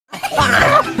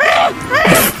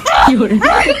বলে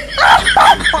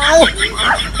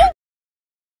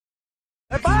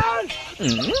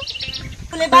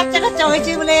বাচ্চা কাচ্চা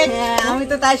হয়েছে বলে আমি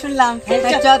তো তাই শুনলাম।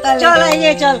 চল চল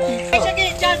এই চল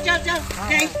চল চল চল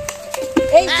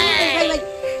এই ভাই ভাই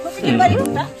কোথায় বাড়ি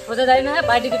কোথা কোথায় যাই না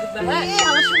বাড়ি থেকে ঢুকবে। হ্যাঁ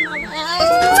আমার শুনলাম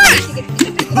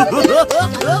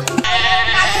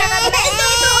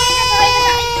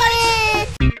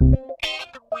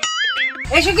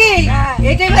এসো কি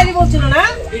এটাই বাড়ি বলছিল না?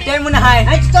 এটাই মনে হয়।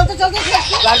 চল তো চল তো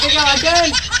বাড়িতে কেউ আছেন?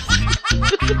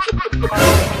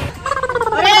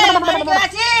 আরে বাড়িতে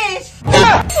আছিস?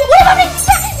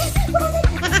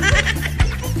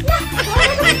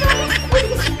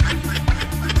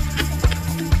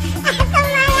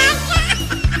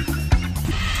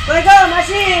 কই গো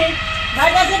মাসি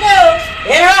বাড়িতে আছে কেউ?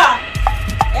 এরা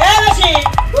এ মাসি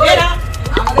এরা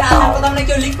আমাদের আসার কথা আমরা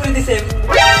কেউ লিক করে দিছে।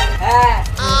 হ্যাঁ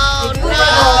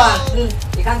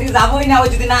এখান থেকে যাবোই না, ও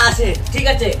যদি না আসে। ঠিক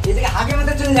আছে এদিকে হাগের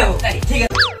মধ্যে চলে যাবো। ঠিক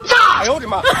আছে।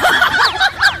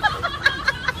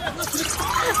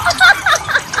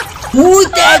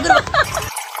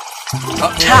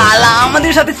 শালা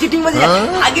আমাদের সাথে চিটিং বাজে।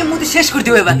 আগে মুতি শেষ করতে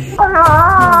হবে এবার।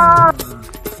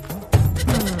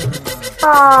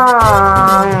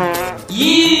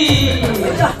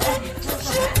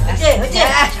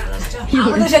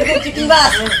 আমাদের সাথে চিটিং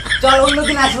বাজ। চল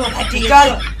অন্যদিন আসবো। ঠিক চল।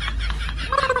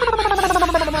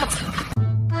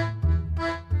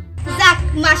 যাক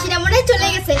মাসিরা মনে হয় চলে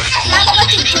গেছে। না বাবা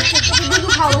চুপ দুধু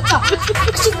খাও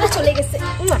শীঘ্র চলে গেছে।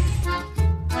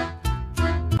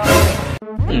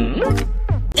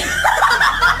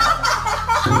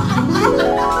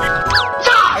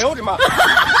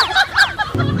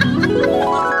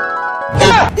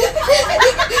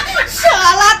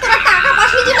 শালা তোরা টাকা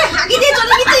পাসনি যে হাগি দিয়ে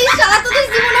চলে গেছিস। শালা তোদের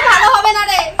জীবনে ভালো হবে না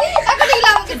রে। এখন এগুলো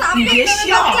আমাকে চাপ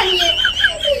দিতে হবে নিয়ে।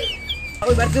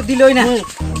 ওই বাড়ি তো দিলই না,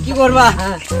 কি করবা?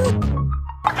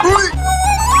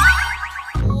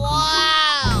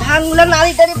 ধানগুলো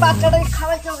নাড়ি টাড়ি বাচ্চাটাকে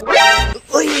খাওয়াইতে হবে।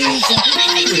 ওই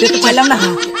এটা তো পাইলাম না।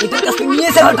 এটার কাছে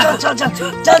নিয়েছে। চল চল চল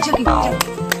চল চল।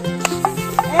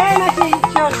 এই মাসি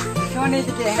চল শোন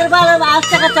এদিকে। তোর বাবা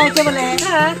বাচ্চা কাচ্চা হয়েছে বলে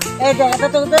এই দেখ তো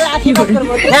তোদের আশীর্বাদ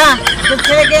করবো। যা তোর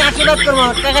ছেলেকে আশীর্বাদ করবো।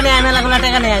 টাকা নেয় মেলাগুলা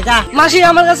টাকা নেয় যা। মাসি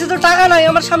আমার কাছে তো টাকা নাই,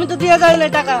 আমার স্বামী তো দিয়ে যায় না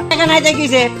টাকা। টাকা নাই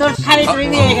দেখিছে তোর শাড়ি টুড়ি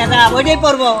নিয়ে গেছে ওইটাই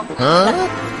পরবো।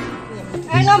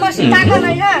 এই না মাসি টাকা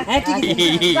নাই। হ্যাঁ হ্যাঁ ঠিক আছে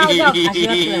যাও যাও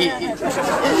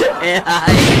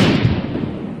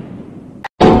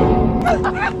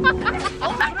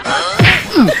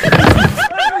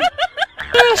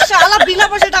শালা বিনা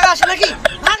পয়সা টাকা আসে নাকি?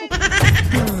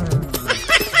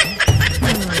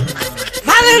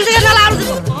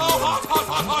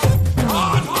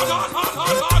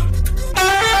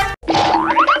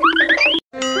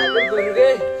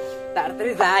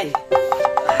 তাড়াতাড়ি যাই।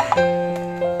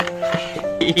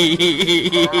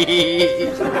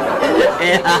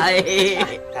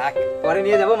 থাক পরে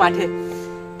নিয়ে যাবো মাঠে।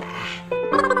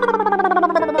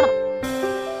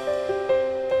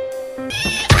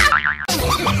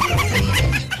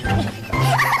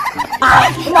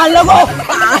 মারলো গো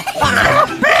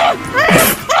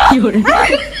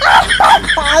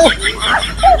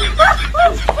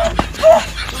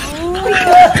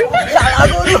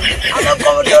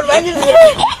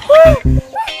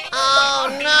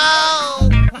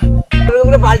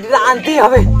বালতিটা আনতেই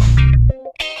হবে।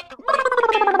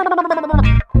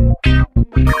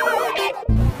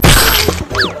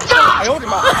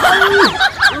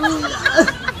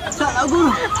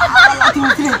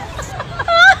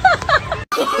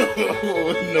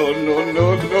 No, no, no,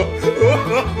 no.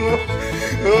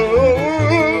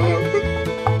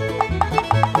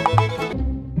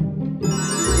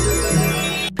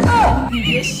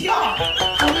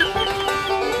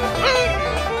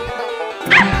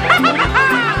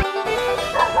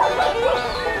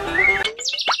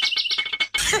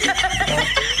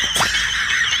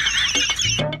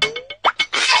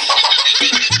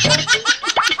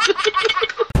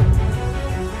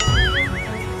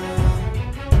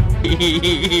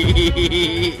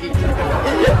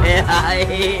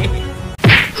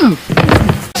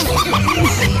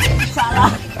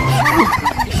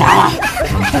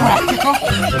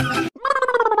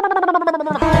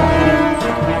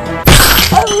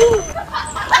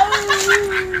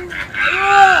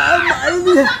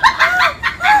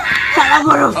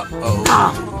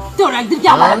 তোর একদিন কি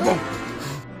আমার একদিন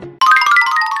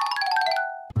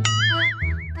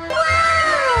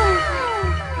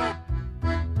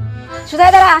সোজা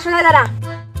দাঁড়া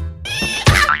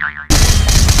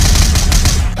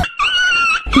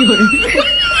কি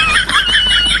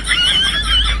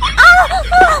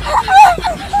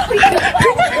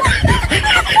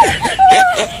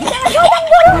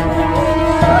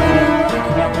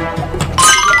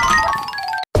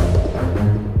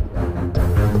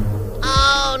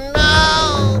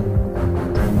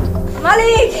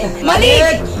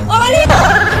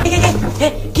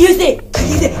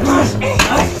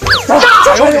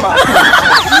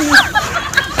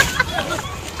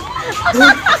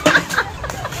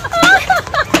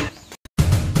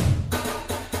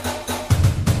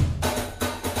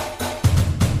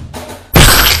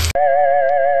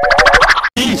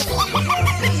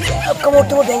কামড়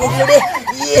তো ভেঙে দিল রে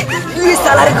ইয়ে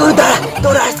সালার গরু দাঁড়া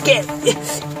তোর আজকে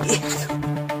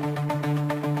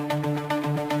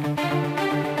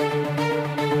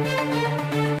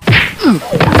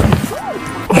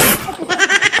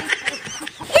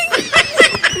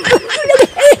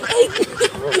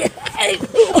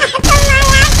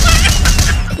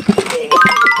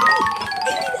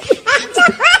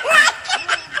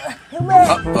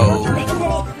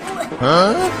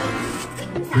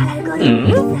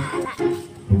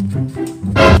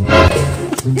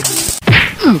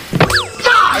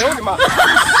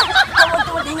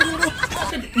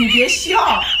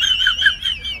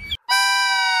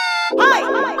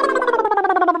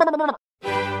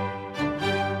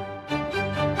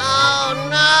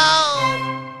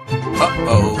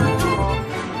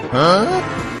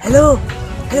হ্যালো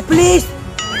হ্যালো প্লিজ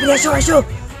আসো আসো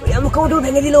আমার কামড়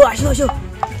ভেঙে দিল আসো আসো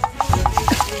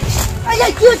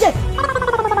কি হচ্ছে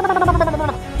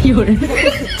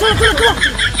চলো চলো চলো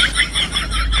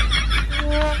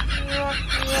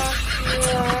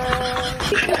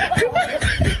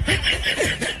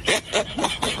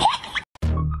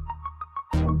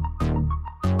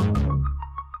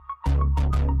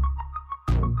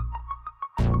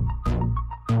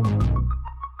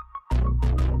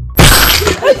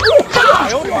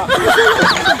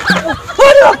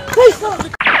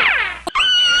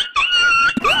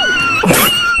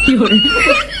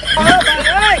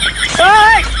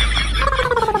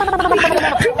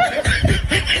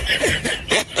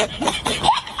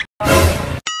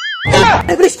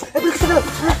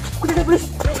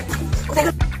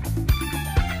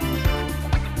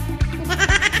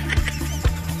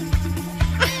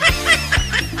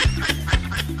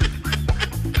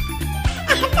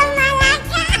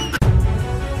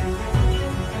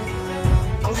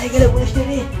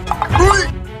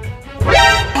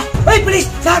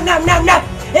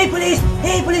Hey police! Nam!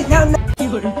 Hey police! Nam!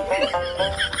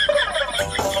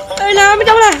 Hey nam, đi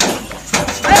đâu này?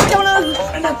 Hey đâu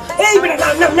nào? Hey bữa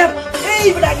nam!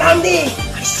 Hey bữa nam đi!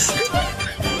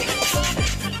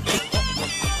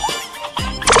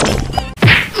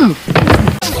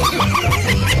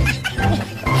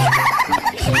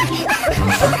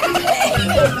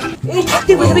 Hey,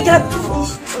 đi bây giờ.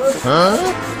 Hả?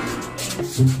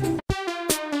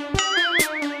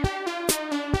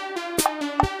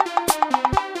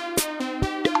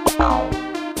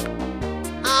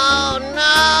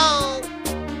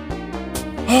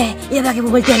 ये बाकी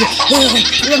मोबाइल चले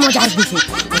ये मजा আসছে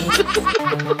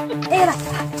এরা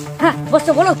হ্যাঁ বস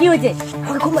বলো কি হয়েছে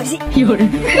আমার খুব মারছি কি হলো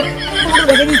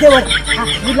দেখে নিতে বল হ্যাঁ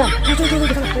বুঝলাম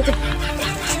চল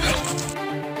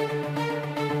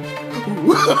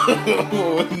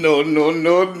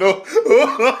No.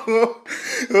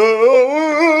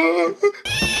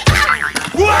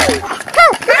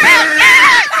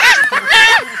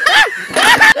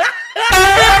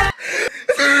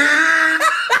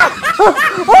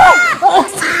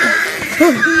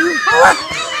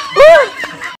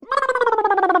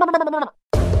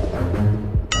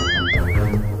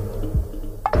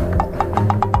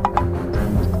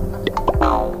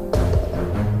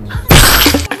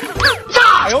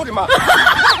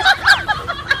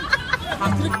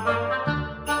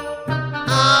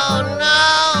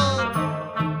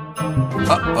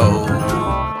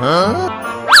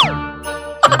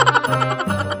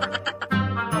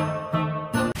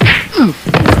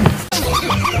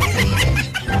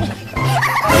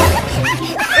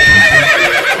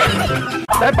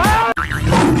 Bye.